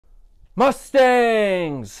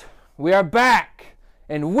Mustangs, we are back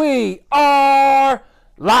and we are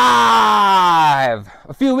live.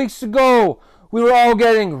 A few weeks ago, we were all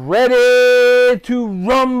getting ready to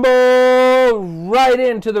rumble right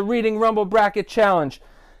into the Reading Rumble Bracket Challenge.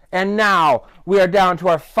 And now we are down to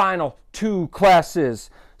our final two classes,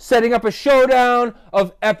 setting up a showdown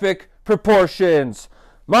of epic proportions.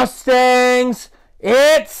 Mustangs,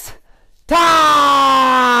 it's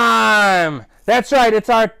time! That's right, it's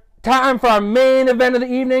our time for our main event of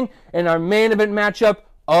the evening and our main event matchup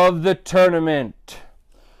of the tournament.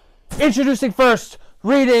 Introducing first,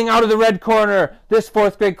 reading out of the red corner. This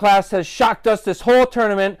fourth grade class has shocked us this whole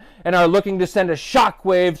tournament and are looking to send a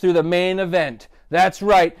shockwave through the main event. That's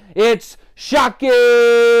right, it's Shocking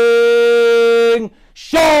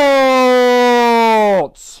Schultz!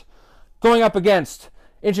 Going up against,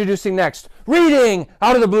 introducing next, reading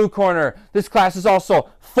out of the blue corner. This class is also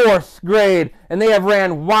fourth grade, and they have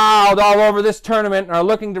ran wild all over this tournament and are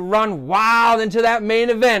looking to run wild into that main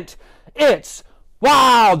event. It's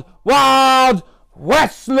Wild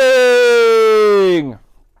Wrestling!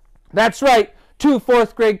 That's right, two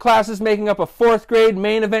fourth grade classes making up a fourth grade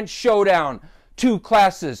main event showdown. Two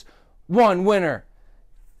classes, one winner.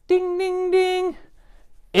 Ding, ding, ding.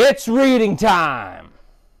 It's reading time.